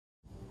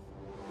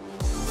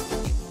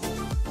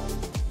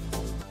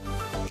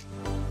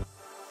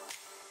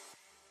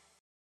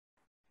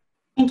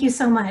Thank you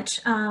so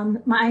much.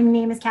 My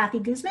name is Kathy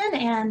Guzman,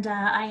 and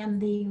I am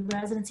the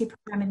Residency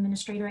Program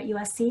Administrator at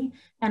USC,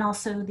 and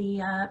also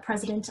the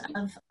President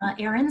of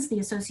ARANS, the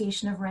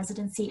Association of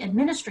Residency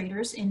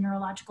Administrators in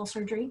Neurological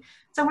Surgery.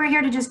 So we're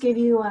here to just give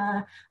you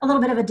a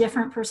little bit of a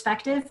different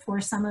perspective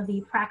for some of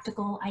the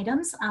practical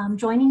items.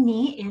 Joining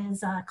me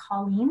is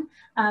Colleen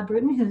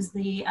Bruton, who's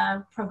the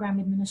Program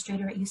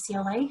Administrator at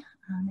UCLA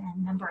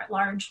and member at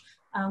large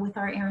with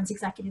our ARANS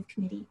Executive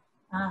Committee.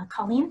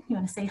 Colleen, you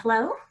want to say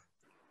hello?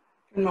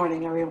 Good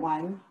morning,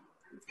 everyone.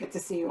 It's good to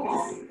see you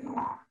all.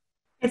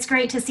 It's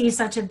great to see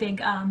such a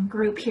big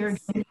group here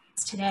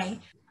today.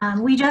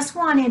 We just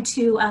wanted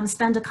to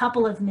spend a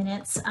couple of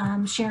minutes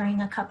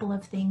sharing a couple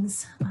of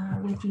things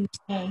with you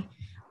today.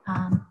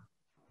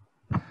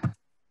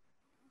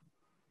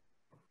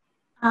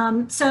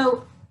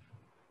 So,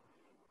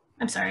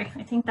 I'm sorry,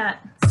 I think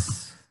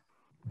that's,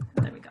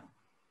 there we go.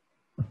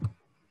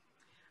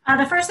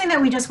 The first thing that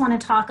we just want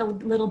to talk a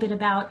little bit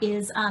about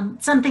is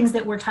some things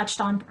that were touched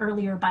on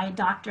earlier by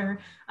Dr.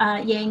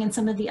 Yang and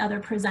some of the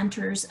other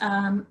presenters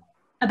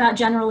about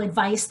general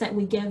advice that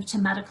we give to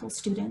medical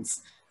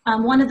students.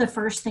 One of the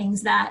first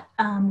things that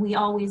we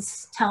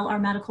always tell our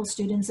medical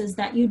students is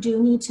that you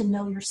do need to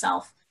know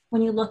yourself.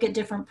 When you look at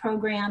different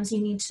programs,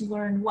 you need to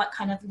learn what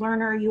kind of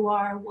learner you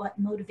are,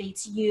 what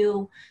motivates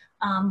you,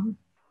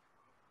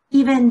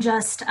 even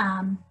just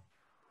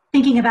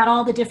thinking about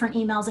all the different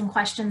emails and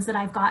questions that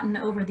I've gotten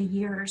over the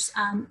years.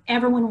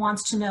 Everyone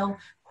wants to know,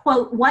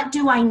 quote, what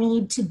do I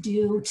need to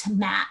do to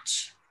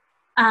match?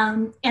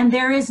 And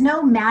there is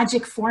no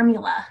magic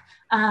formula.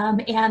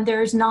 And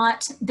there's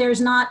not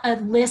a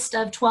list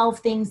of 12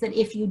 things that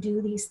if you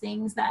do these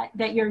things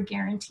that you're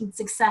guaranteed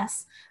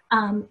success.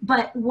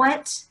 But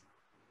what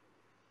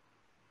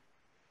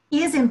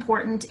is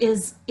important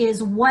is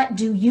what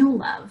do you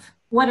love?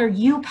 What are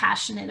you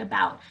passionate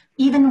about?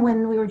 Even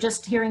when we were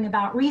just hearing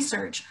about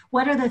research,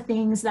 what are the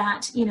things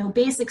that, you know,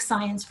 basic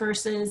science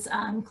versus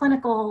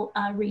clinical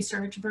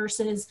research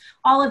versus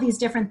all of these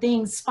different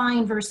things,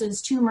 spine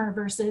versus tumor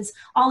versus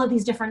all of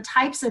these different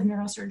types of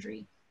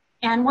neurosurgery.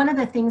 And one of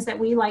the things that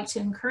we like to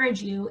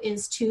encourage you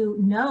is to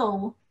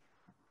know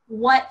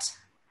what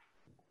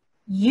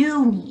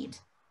you need.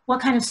 What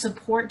kind of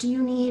support do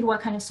you need?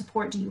 What kind of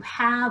support do you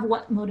have?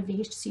 What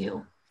motivates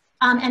you?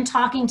 And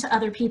talking to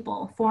other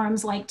people,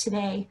 forums like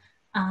today,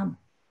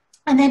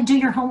 and then do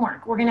your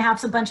homework. We're gonna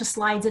have a bunch of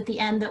slides at the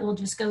end that we'll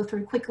just go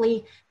through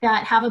quickly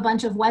that have a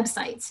bunch of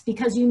websites,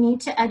 because you need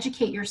to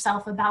educate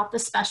yourself about the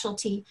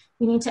specialty.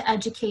 You need to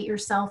educate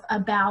yourself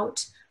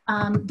about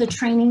the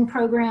training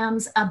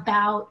programs,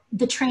 about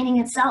the training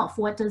itself.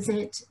 What does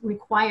it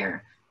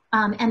require?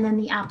 And then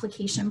the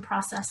application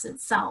process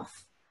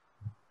itself.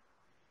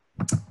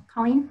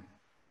 Colleen?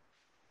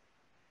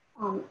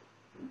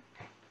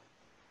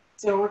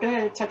 So we're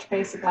going to touch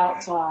base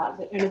about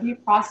the interview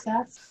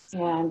process,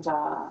 and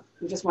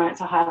we just wanted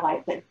to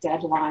highlight that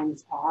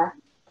deadlines are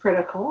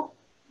critical.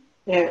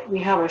 We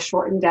have a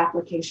shortened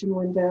application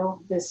window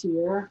this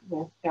year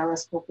with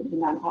ARANS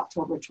opening on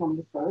October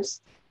 21st.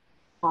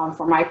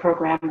 For my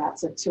program,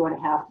 that's a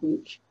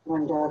 2.5-week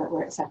window that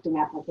we're accepting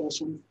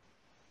applications.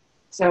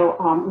 So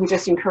we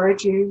just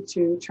encourage you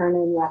to turn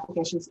in your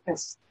applications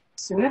as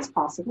soon as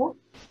possible.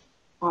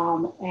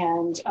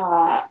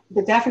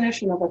 The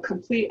definition of a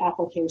complete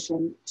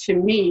application to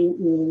me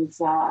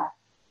means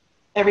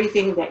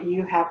everything that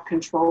you have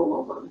control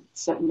over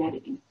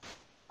submitting.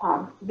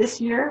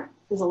 This year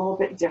is a little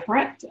bit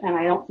different, and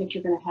I don't think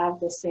you're going to have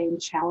the same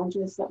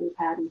challenges that we've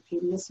had in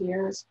previous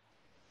years.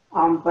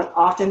 But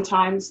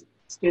oftentimes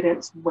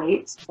students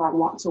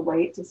want to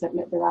wait to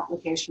submit their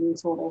application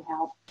until they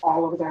have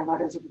all of their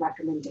letters of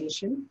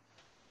recommendation.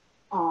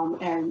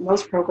 And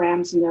most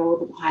programs know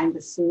the behind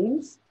the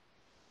scenes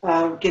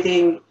of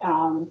getting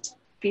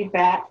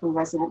feedback from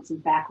residents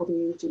and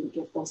faculty to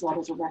get those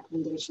letters of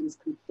recommendations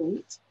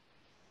complete.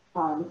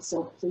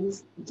 So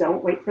please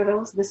don't wait for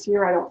those. This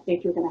year, I don't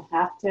think you're going to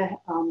have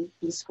to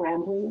be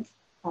scrambling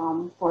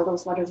for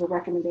those letters of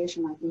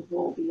recommendation. I think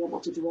we'll be able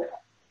to do it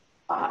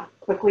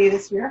quickly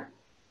this year,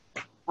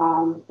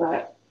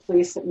 but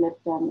please submit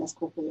them as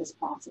quickly as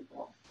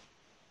possible.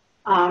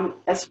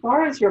 As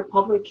far as your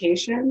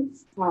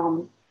publications,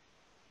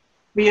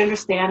 we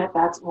understand that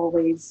that's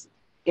always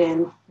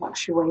in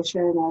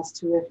fluctuation as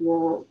to if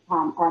your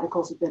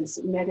articles have been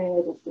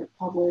submitted, if they're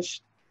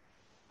published.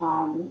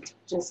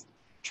 Just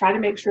try to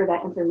make sure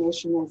that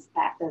information is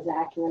as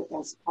accurate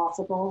as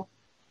possible.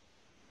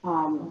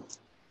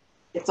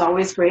 It's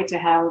always great to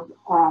have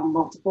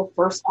multiple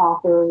first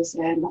authors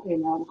and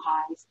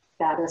high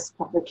status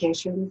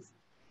publications.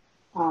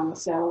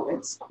 So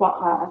it's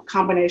a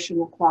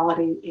combination of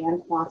quality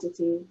and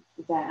quantity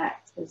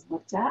that is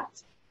looked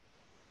at.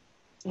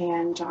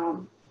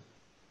 And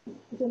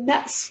the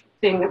next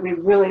thing that we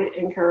really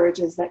encourage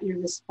is that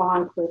you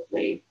respond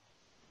quickly.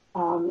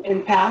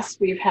 In past,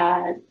 we've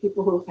had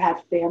people who've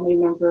had family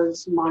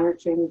members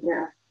monitoring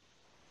their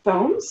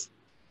phones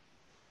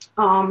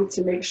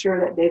to make sure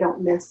that they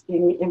don't miss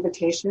any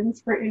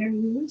invitations for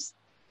interviews.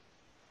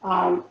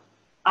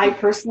 I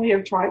personally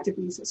have tried to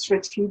be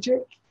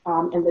strategic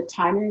and the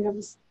timing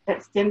of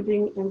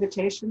extending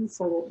invitations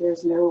so that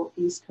there's no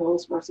East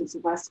Coast versus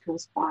West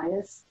Coast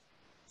bias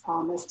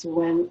as to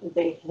when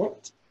they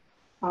hit.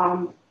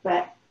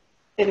 But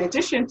in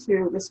addition to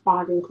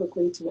responding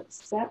quickly to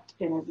accept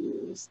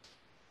interviews,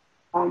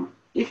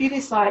 if you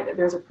decide that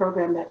there's a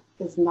program that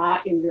is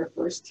not in your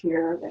first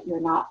tier, that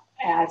you're not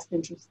as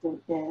interested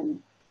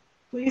in,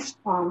 please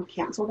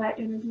cancel that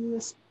interview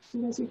as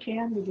soon as you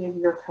can to give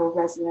your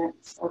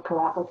co-residents or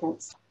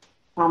co-applicants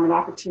an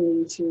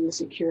opportunity to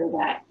secure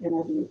that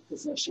interview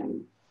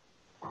position.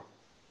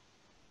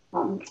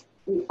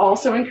 We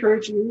also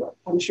encourage you,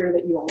 I'm sure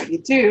that you already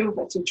do,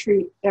 but to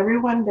treat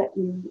everyone that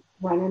you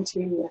run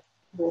into with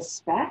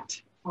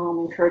respect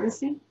and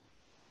courtesy.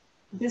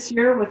 This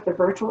year with the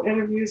virtual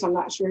interviews, I'm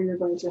not sure you're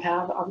going to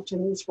have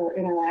opportunities for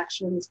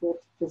interactions with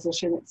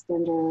physician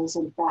extenders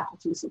and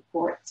faculty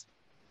support.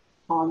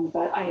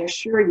 But I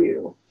assure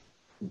you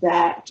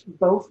that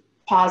both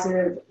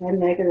positive and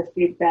negative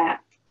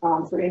feedback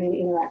for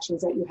any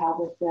interactions that you have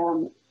with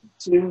them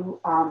do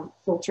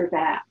filter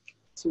back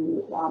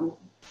to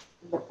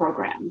the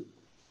program.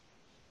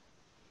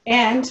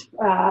 And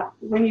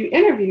when you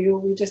interview,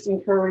 we just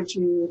encourage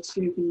you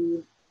to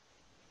be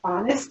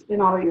honest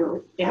in all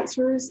your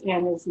answers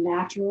and as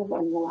natural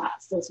and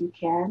relaxed as you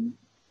can.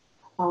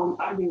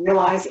 We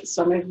realize that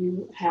some of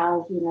you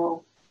have,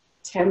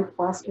 10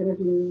 plus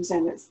interviews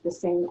and it's the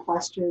same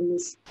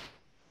questions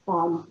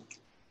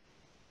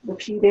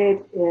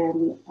repeated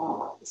in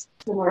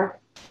similar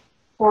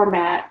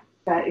format,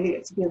 but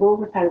it to be a little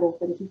repetitive,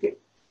 but if you could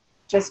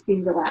just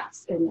be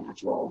relaxed and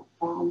natural,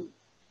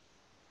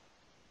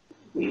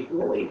 we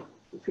really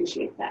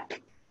appreciate that.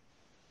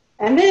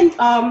 And then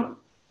our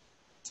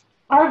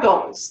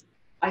goals,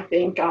 I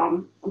think,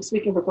 I'm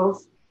speaking for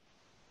both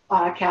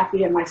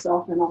Kathy and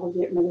myself and all of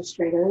the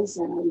administrators,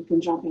 and you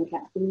can jump in,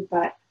 Kathy,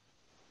 but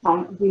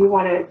we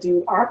want to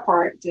do our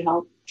part to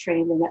help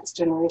train the next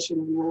generation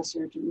of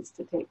neurosurgeons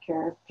to take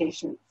care of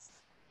patients,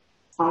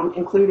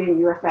 including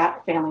your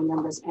family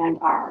members and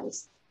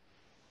ours.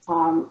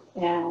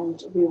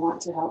 And we want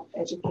to help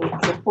educate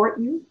and support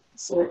you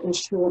to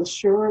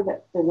ensure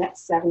that the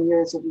next 7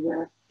 years of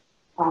your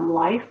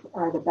life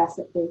are the best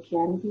that they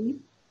can be.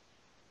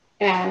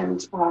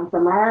 And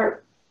from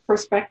our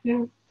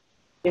perspective,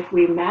 if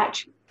we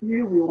match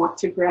you, we want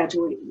to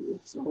graduate you.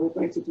 So we're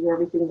going to do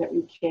everything that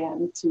we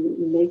can to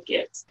make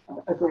it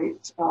a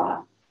great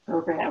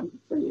program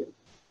for you.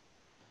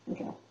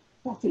 Okay,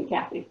 back to you,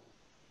 Kathy.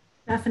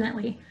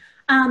 Definitely.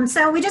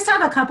 So we just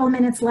have a couple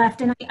minutes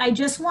left, and I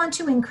just want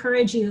to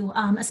encourage you,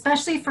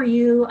 especially for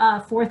you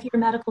fourth year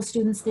medical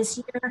students this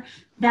year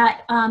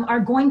that are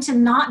going to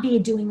not be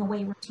doing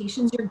away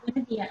rotations, you're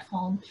going to be at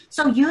home.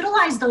 So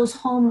utilize those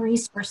home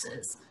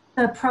resources,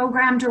 the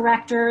program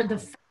director, the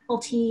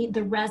faculty,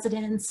 the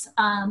residents,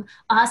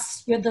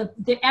 us,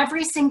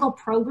 every single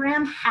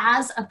program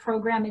has a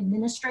program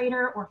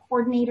administrator or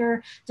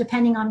coordinator,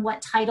 depending on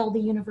what title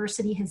the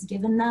university has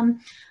given them.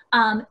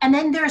 And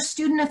then there are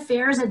student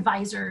affairs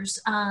advisors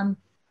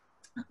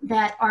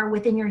that are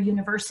within your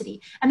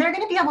university. And they're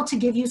going to be able to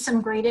give you some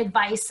great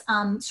advice,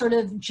 sort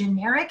of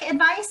generic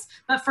advice,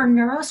 but for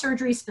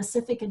neurosurgery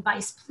specific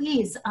advice,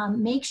 please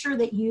make sure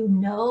that you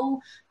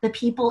know the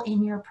people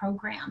in your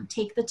program.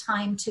 Take the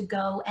time to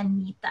go and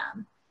meet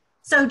them.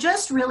 So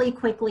just really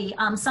quickly,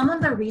 some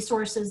of the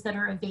resources that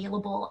are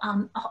available,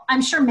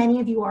 I'm sure many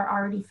of you are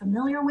already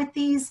familiar with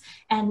these,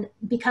 and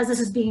because this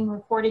is being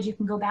recorded, you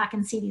can go back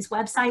and see these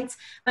websites,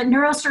 but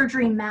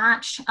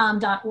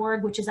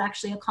neurosurgerymatch.org, which is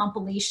actually a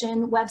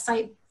compilation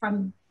website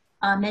from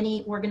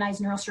many organized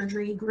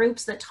neurosurgery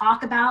groups that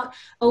talk about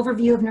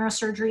overview of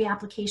neurosurgery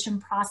application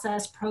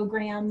process,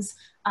 programs,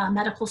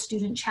 medical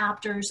student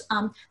chapters.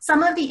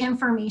 Some of the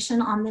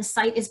information on this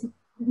site is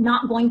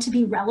not going to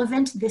be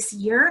relevant this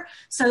year.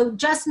 So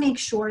just make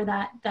sure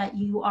that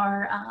you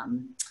are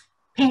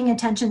paying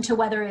attention to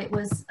whether it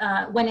was,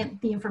 when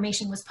the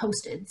information was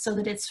posted so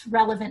that it's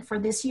relevant for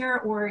this year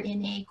or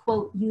in a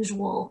quote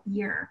usual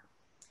year.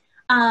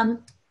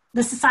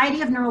 The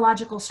Society of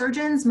Neurological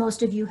Surgeons,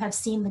 most of you have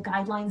seen the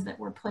guidelines that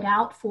were put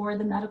out for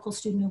the medical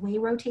student away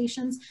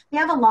rotations. They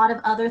have a lot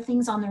of other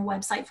things on their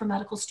website for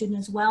medical student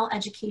as well,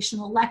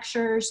 educational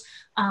lectures,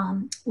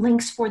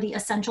 links for the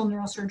Essential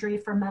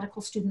Neurosurgery for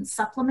Medical Student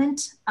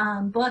Supplement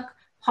book,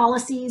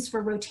 policies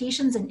for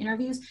rotations and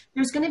interviews.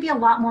 There's going to be a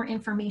lot more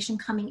information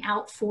coming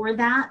out for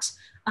that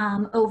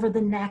over the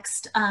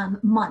next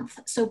month.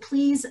 So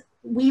please,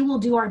 we will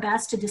do our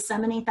best to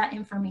disseminate that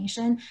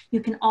information.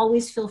 You can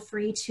always feel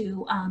free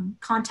to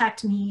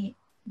contact me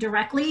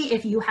directly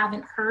if you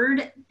haven't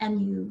heard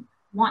and you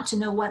want to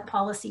know what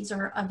policies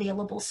are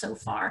available so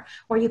far,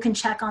 or you can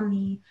check on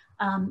the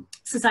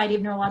Society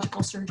of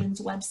Neurological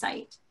Surgeons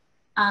website.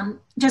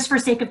 Just for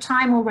sake of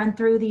time, we'll run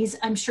through these.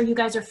 I'm sure you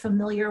guys are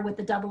familiar with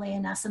the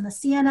AANS and the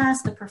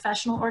CNS, the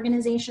professional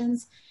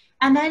organizations,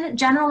 and then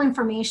general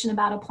information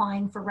about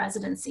applying for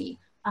residency.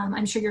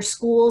 I'm sure your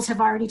schools have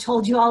already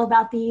told you all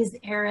about these, the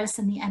ARANS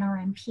and the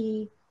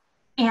NRMP.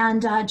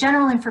 and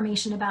general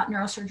information about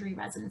neurosurgery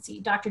residency.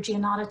 Dr.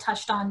 Giannotta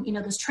touched on,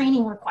 those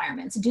training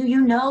requirements. Do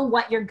you know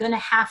what you're going to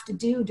have to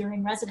do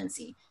during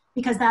residency?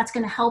 Because that's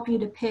going to help you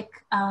to pick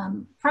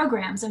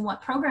programs and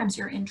what programs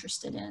you're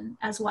interested in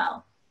as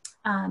well.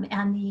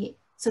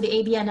 So the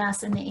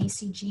ABNS and the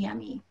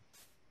ACGME.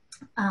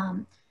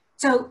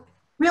 So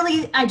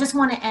really, I just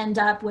want to end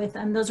up with,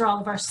 and those are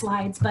all of our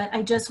slides, but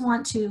I just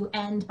want to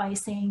end by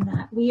saying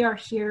that we are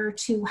here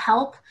to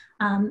help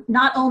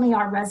not only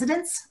our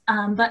residents,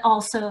 but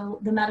also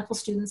the medical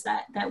students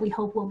that we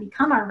hope will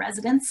become our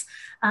residents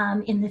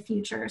in the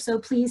future. So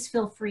please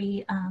feel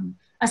free,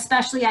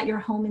 especially at your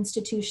home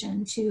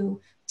institution,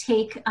 to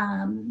take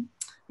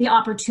the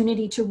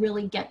opportunity to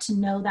really get to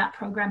know that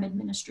program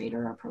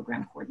administrator or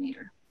program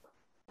coordinator.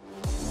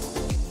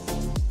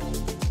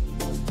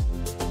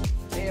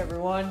 Hey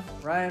everyone,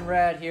 Ryan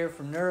Rad here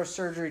from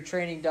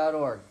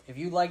neurosurgerytraining.org. If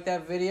you like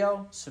that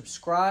video,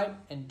 subscribe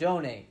and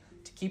donate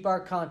to keep our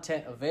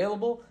content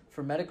available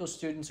for medical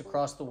students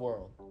across the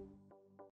world.